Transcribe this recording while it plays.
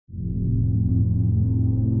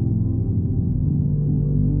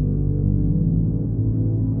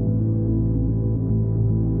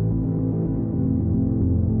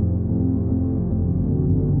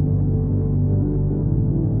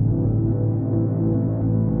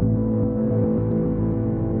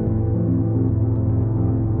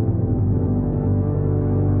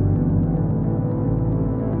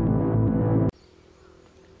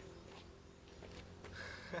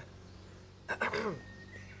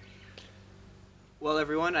Well,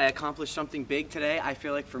 everyone, I accomplished something big today. I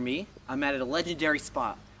feel like for me, I'm at a legendary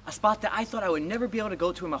spot. A spot that I thought I would never be able to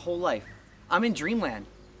go to in my whole life. I'm in Dreamland,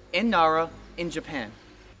 in Nara, in Japan.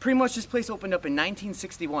 Pretty much this place opened up in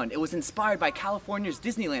 1961. It was inspired by California's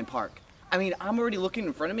Disneyland park. I mean, I'm already looking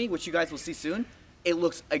in front of me, which you guys will see soon. It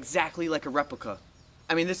looks exactly like a replica.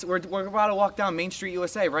 I mean, we're about to walk down Main Street,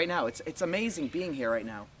 USA right now. It's amazing being here right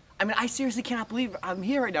now. I mean, I seriously cannot believe I'm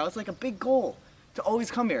here right now. It's like a big goal to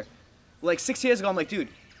always come here. Like 6 years ago, I'm like, dude,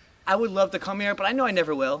 I would love to come here, but I know I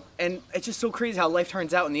never will. And it's just so crazy how life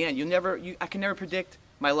turns out in the end. I can never predict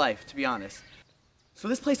my life, to be honest. So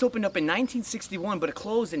this place opened up in 1961, but it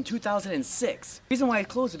closed in 2006. The reason why it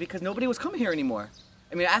closed is because nobody was coming here anymore.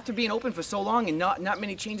 I mean, after being open for so long and not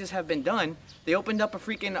many changes have been done, they opened up a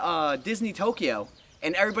freaking Disney Tokyo,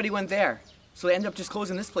 and everybody went there. So they ended up just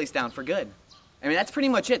closing this place down for good. I mean, that's pretty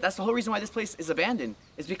much it. That's the whole reason why this place is abandoned,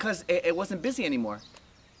 is because it wasn't busy anymore.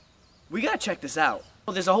 We gotta check this out.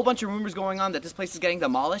 There's a whole bunch of rumors going on that this place is getting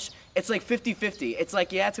demolished. It's like 50-50. It's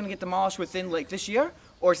like, yeah, it's gonna get demolished within like this year,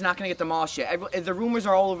 or it's not gonna get demolished yet. The rumors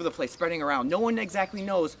are all over the place, spreading around. No one exactly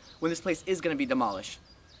knows when this place is gonna be demolished.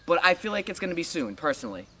 But I feel like it's gonna be soon,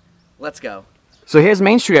 personally. Let's go. So here's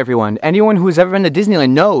Main Street, everyone. Anyone who's ever been to Disneyland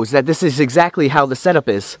knows that this is exactly how the setup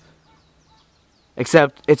is.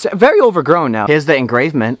 Except, it's very overgrown now. Here's the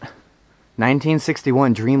engravement.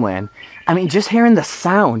 1961 Dreamland. I mean, just hearing the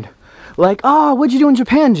sound. Like, oh, what'd you do in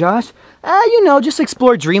Japan, Josh? You know, just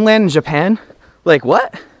explore Dreamland in Japan. Like,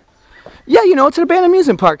 what? Yeah, you know, it's an abandoned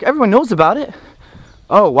amusement park. Everyone knows about it.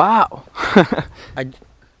 Oh, wow.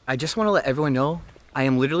 I just want to let everyone know I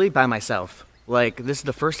am literally by myself. Like, this is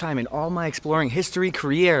the first time in all my exploring history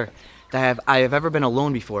career that I have ever been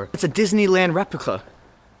alone before. It's a Disneyland replica.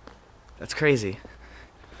 That's crazy.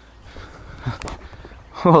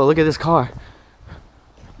 Oh, look at this car.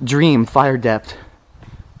 Dream fire depth.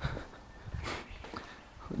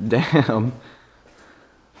 Damn.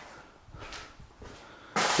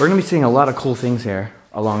 We're gonna be seeing a lot of cool things here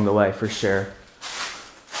along the way, for sure.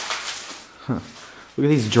 Huh. Look at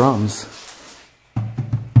these drums.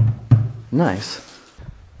 Nice.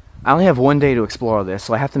 I only have one day to explore this,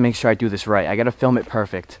 so I have to make sure I do this right. I gotta film it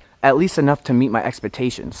perfect. At least enough to meet my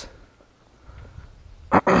expectations.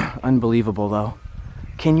 Unbelievable, though.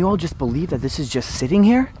 Can you all just believe that this is just sitting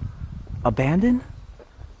here? Abandoned?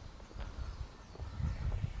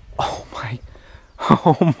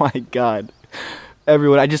 Oh my god.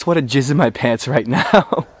 Everyone, I just want to jizz in my pants right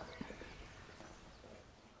now.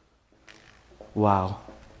 Wow.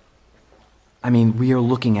 I mean, we are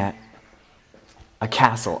looking at a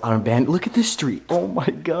castle on a band. Look at this street. Oh my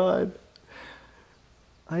god.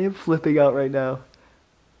 I am flipping out right now.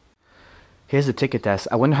 Here's the ticket desk.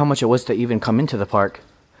 I wonder how much it was to even come into the park.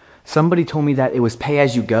 Somebody told me that it was pay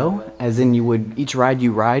as you go, as in each ride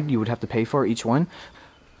you ride, you would have to pay for each one.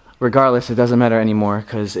 Regardless, it doesn't matter anymore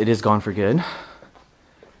because it is gone for good.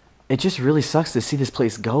 It just really sucks to see this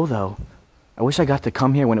place go, though. I wish I got to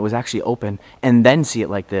come here when it was actually open and then see it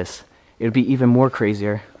like this. It would be even more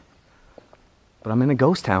crazier. But I'm in a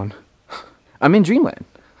ghost town. I'm in Dreamland.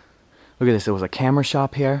 Look at this. There was a camera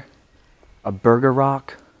shop here, a burger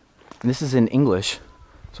rock, and this is in English.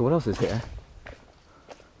 So what else is here?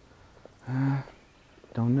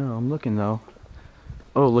 Don't know. I'm looking, though.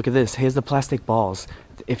 Oh, look at this. Here's the plastic balls.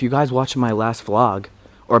 If you guys watched my last vlog,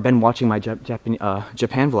 or been watching my Japan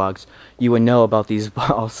vlogs, you would know about these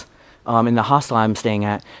balls. In the hostel I'm staying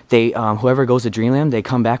at, whoever goes to Dreamland, they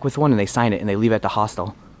come back with one and they sign it and they leave it at the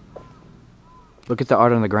hostel. Look at the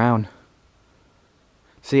art on the ground.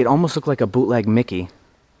 See, it almost looked like a bootleg Mickey.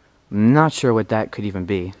 I'm not sure what that could even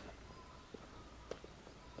be.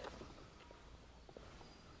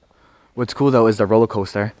 What's cool though is the roller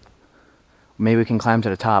coaster. Maybe we can climb to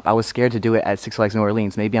the top. I was scared to do it at Six Flags New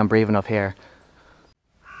Orleans. Maybe I'm brave enough here.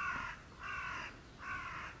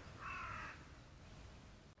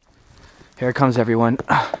 Here it comes, everyone.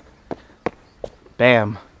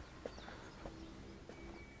 Bam.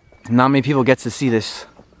 Not many people get to see this,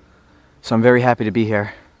 so I'm very happy to be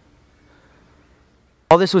here.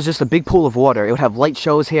 All this was just a big pool of water. It would have light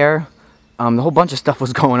shows here. The whole bunch of stuff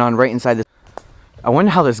was going on right inside this. I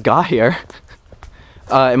wonder how this got here.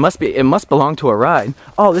 It must belong to a ride.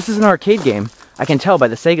 Oh, this is an arcade game. I can tell by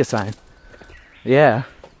the Sega sign. Yeah.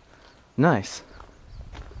 Nice.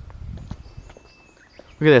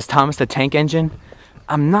 Look at this, Thomas the Tank Engine.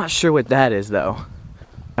 I'm not sure what that is, though.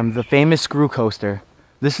 The famous screw coaster.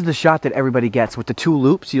 This is the shot that everybody gets with the two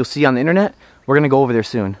loops you'll see on the internet. We're gonna go over there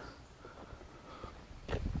soon.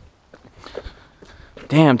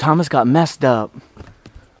 Damn, Thomas got messed up.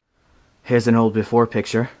 Here's an old before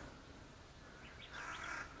picture.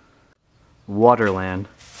 Waterland.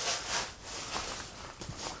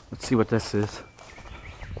 Let's see what this is.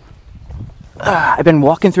 I've been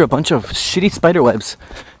walking through a bunch of shitty spider webs.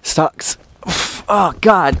 Sucks. Oh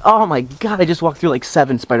god. Oh my god. I just walked through like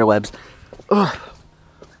 7 spider webs. Ugh.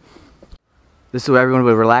 This is where everyone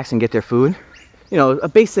would relax and get their food. You know, a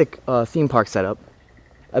basic theme park setup.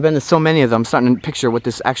 I've been to so many of them. I'm starting to picture what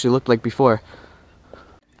this actually looked like before.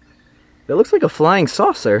 It looks like a flying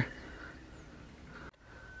saucer.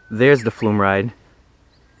 There's the flume ride.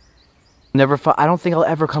 I don't think I'll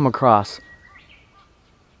ever come across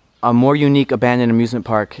a more unique abandoned amusement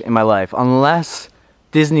park in my life, unless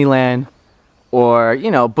Disneyland or,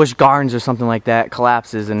 you know, Busch Gardens or something like that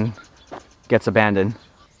collapses and gets abandoned.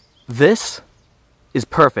 This is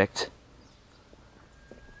perfect.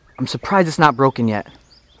 I'm surprised it's not broken yet.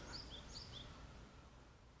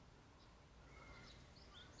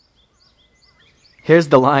 Here's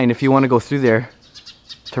the line if you want to go through there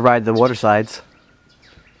to ride the water slides.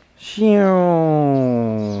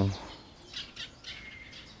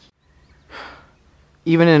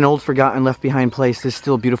 Even in an old, forgotten, left behind place, there's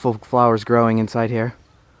still beautiful flowers growing inside here.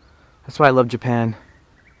 That's why I love Japan.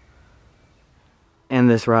 And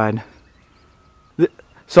this ride.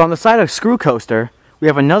 So on the side of Screw Coaster, we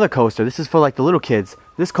have another coaster. This is for like the little kids.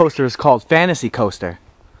 This coaster is called Fantasy Coaster.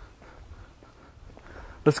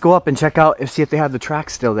 Let's go up and check out and see if they have the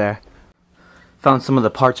tracks still there. Found some of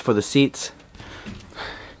the parts for the seats.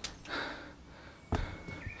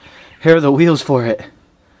 Here are the wheels for it.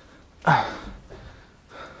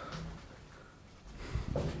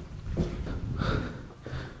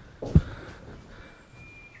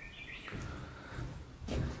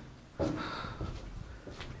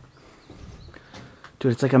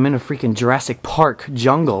 Dude, it's like I'm in a freaking Jurassic Park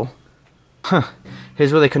jungle. Huh.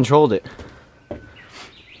 Here's where they controlled it.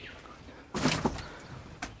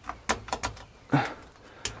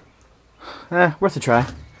 Worth a try.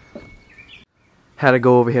 Had to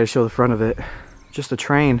go over here to show the front of it. Just a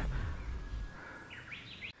train.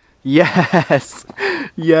 Yes!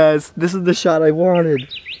 Yes! This is the shot I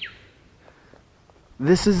wanted.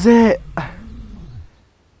 This is it!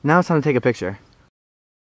 Now it's time to take a picture.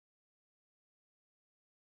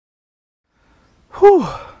 Whew!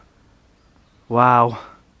 Wow.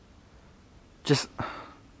 Just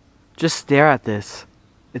stare at this.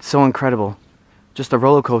 It's so incredible. Just a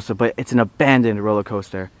roller coaster, but it's an abandoned roller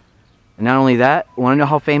coaster. And not only that, want to know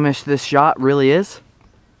how famous this shot really is?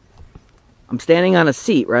 I'm standing on a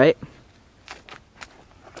seat, right?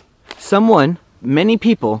 Many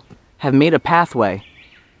people have made a pathway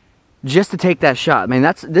just to take that shot. I mean,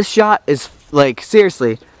 this shot is like,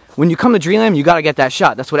 seriously, when you come to Dreamland, you gotta get that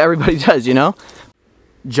shot. That's what everybody does, you know?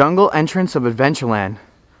 Jungle entrance of Adventureland.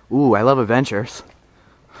 Ooh, I love adventures.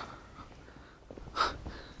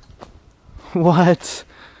 What?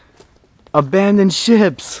 Abandoned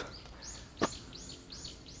ships.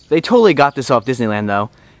 They totally got this off Disneyland though.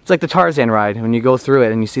 It's like the Tarzan ride when you go through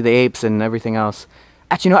it and you see the apes and everything else.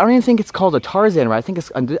 Actually, no, I don't even think it's called a Tarzan ride. I think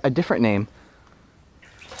it's a different name.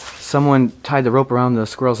 Someone tied the rope around the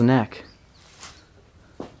squirrel's neck.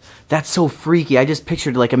 That's so freaky. I just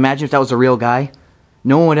pictured, like, imagine if that was a real guy.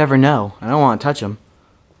 No one would ever know. I don't want to touch him.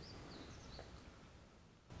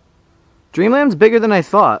 Dreamland's bigger than I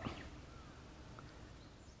thought.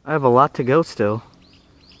 I have a lot to go still.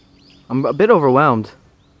 I'm a bit overwhelmed.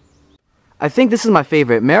 I think this is my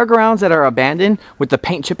favorite. Merry-go-rounds that are abandoned with the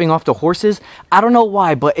paint chipping off the horses. I don't know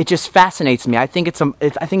why, but it just fascinates me. I think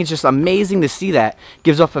it's just amazing to see that.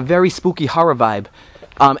 Gives off a very spooky horror vibe.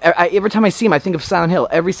 Every time I see them, I think of Silent Hill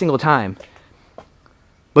every single time.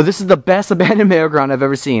 But this is the best abandoned merry-go-round I've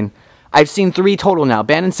ever seen. I've seen 3 total now.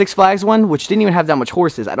 Abandoned Six Flags one, which didn't even have that much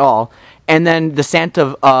horses at all. And then the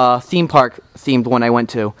Santa theme park themed one I went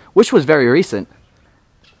to, which was very recent.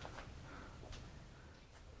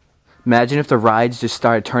 Imagine if the rides just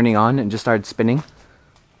started turning on and just started spinning.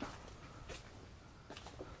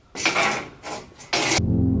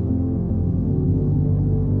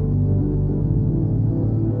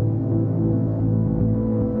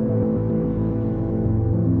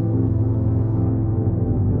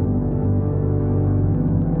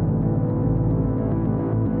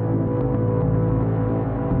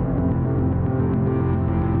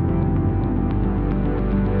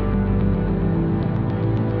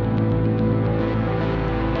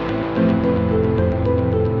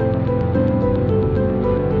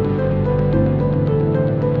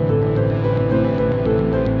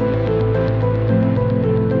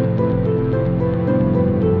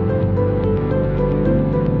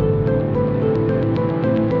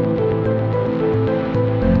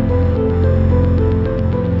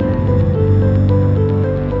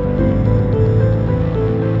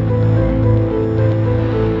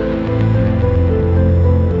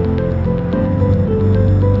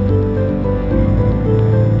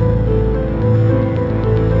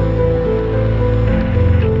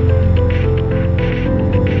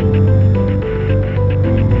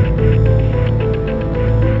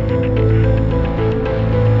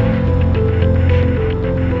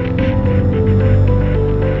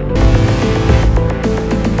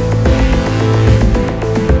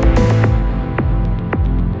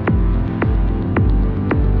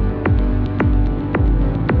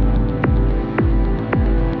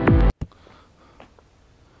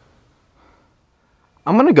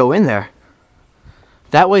 I'm gonna go in there.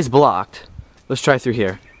 That way's blocked. Let's try through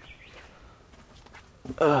here.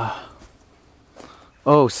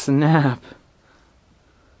 Oh, snap.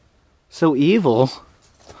 So evil.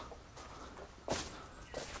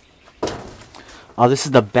 Oh, this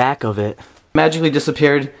is the back of it. Magically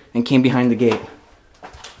disappeared and came behind the gate.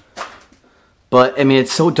 But, I mean,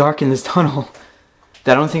 it's so dark in this tunnel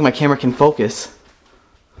that I don't think my camera can focus.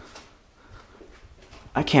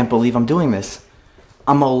 I can't believe I'm doing this.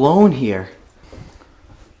 I'm alone here.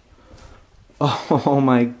 Oh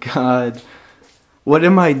my god. What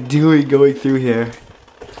am I doing going through here?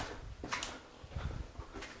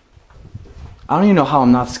 I don't even know how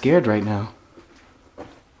I'm not scared right now. I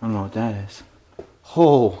don't know what that is.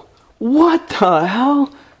 Oh, what the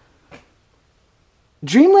hell?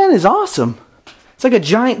 Dreamland is awesome. It's like a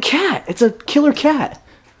giant cat. It's a killer cat.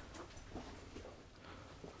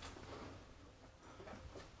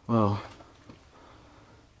 Whoa.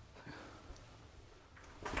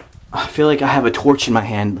 I feel like I have a torch in my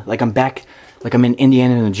hand. Like I'm back, like I'm in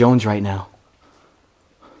Indiana Jones right now.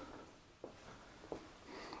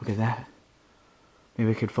 Look at that.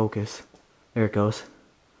 Maybe I could focus. There it goes.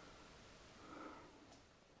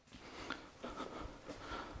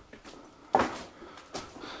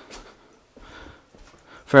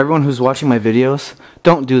 For everyone who's watching my videos,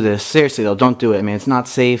 don't do this. Seriously though, don't do it. I mean, it's not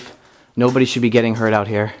safe. Nobody should be getting hurt out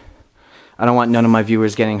here. I don't want none of my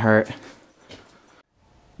viewers getting hurt.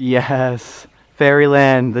 Yes,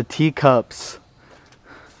 Fairyland, the teacups.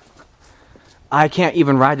 I can't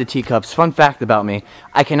even ride the teacups. Fun fact about me,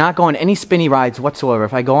 I cannot go on any spinny rides whatsoever.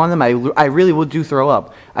 If I go on them, I really will do throw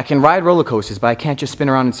up. I can ride roller coasters, but I can't just spin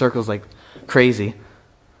around in circles like crazy.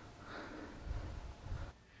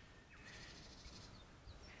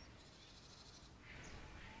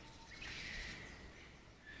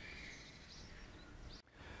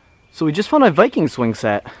 So we just found a Viking swing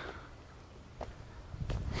set.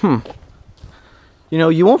 You know,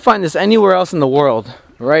 you won't find this anywhere else in the world.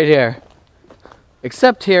 Right here.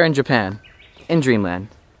 Except here in Japan. In Dreamland.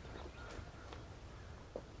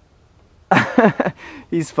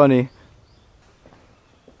 He's funny.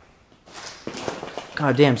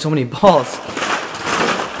 God damn, so many balls.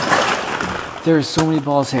 There are so many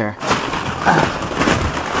balls here.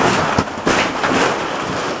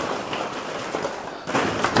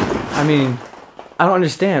 I mean, I don't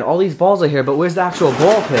understand. All these balls are here, but where's the actual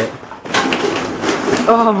ball pit?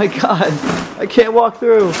 Oh my god. I can't walk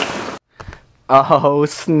through. Oh,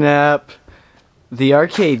 snap. The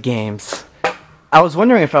arcade games. I was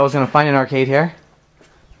wondering if I was going to find an arcade here.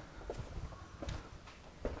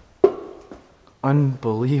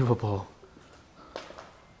 Unbelievable.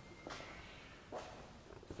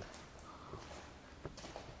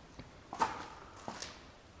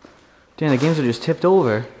 Damn, the games are just tipped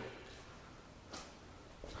over.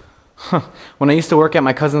 When I used to work at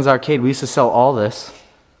my cousin's arcade, we used to sell all this.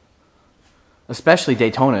 Especially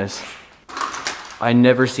Daytonas. I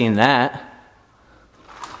never seen that.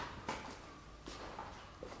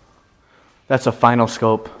 That's a final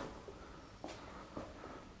scope.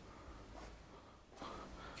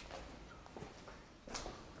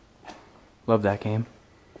 Love that game.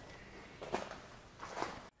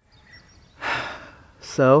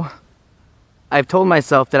 So, I've told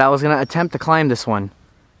myself that I was going to attempt to climb this one.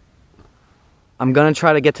 I'm going to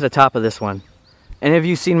try to get to the top of this one. And if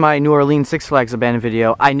you've seen my New Orleans Six Flags abandoned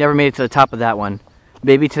video, I never made it to the top of that one.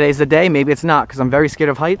 Maybe today's the day, maybe it's not, because I'm very scared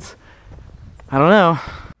of heights. I don't know.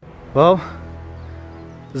 Well,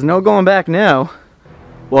 there's no going back now.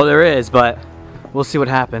 Well, there is, but we'll see what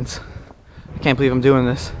happens. I can't believe I'm doing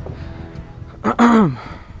this.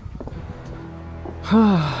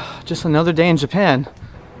 Just another day in Japan.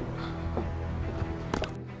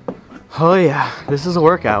 Oh yeah, this is a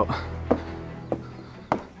workout.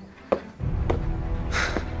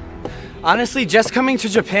 Honestly, just coming to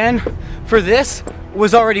Japan for this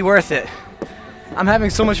was already worth it. I'm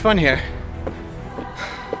having so much fun here.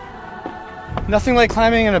 Nothing like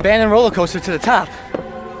climbing an abandoned roller coaster to the top.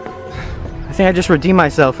 I think I just redeemed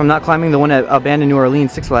myself from not climbing the one at abandoned New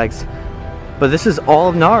Orleans Six Flags. But this is all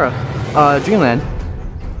of Nara, Dreamland.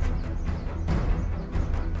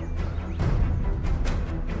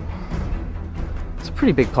 It's a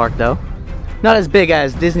pretty big park though. Not as big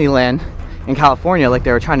as Disneyland in California like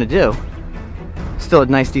they were trying to do. Still a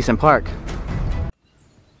nice, decent park.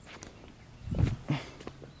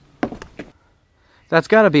 That's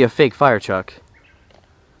gotta be a fake fire truck.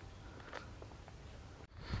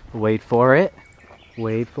 Wait for it.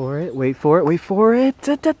 Wait for it. Wait for it. Wait for it.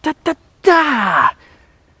 Da, da, da, da, da.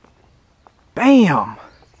 Bam!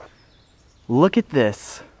 Look at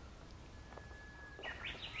this.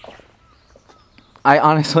 I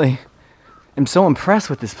honestly am so impressed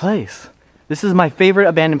with this place. This is my favorite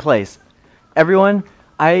abandoned place. Everyone,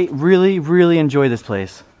 I really, really enjoy this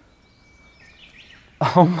place.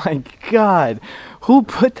 Oh my God, who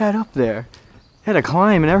put that up there? They had to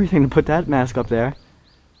climb and everything to put that mask up there.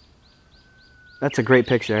 That's a great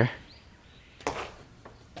picture.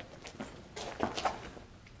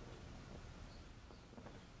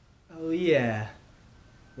 Oh yeah,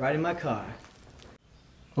 right in my car.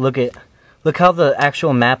 Look how the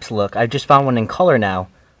actual maps look. I just found one in color now.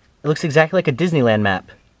 It looks exactly like a Disneyland map.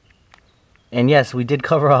 And yes, we did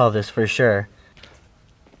cover all of this for sure.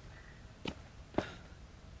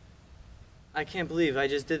 I can't believe I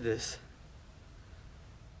just did this.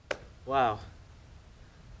 Wow.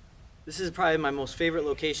 This is probably my most favorite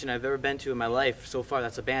location I've ever been to in my life so far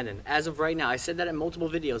that's abandoned. As of right now, I said that in multiple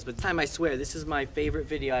videos, but this time I swear this is my favorite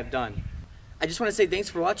video I've done. I just want to say thanks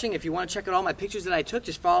for watching. If you want to check out all my pictures that I took,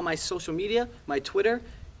 just follow my social media, my Twitter,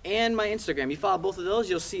 and my Instagram. You follow both of those,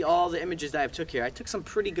 you'll see all the images that I've took here. I took some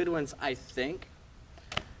pretty good ones, I think.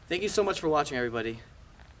 Thank you so much for watching, everybody.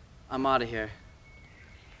 I'm out of here.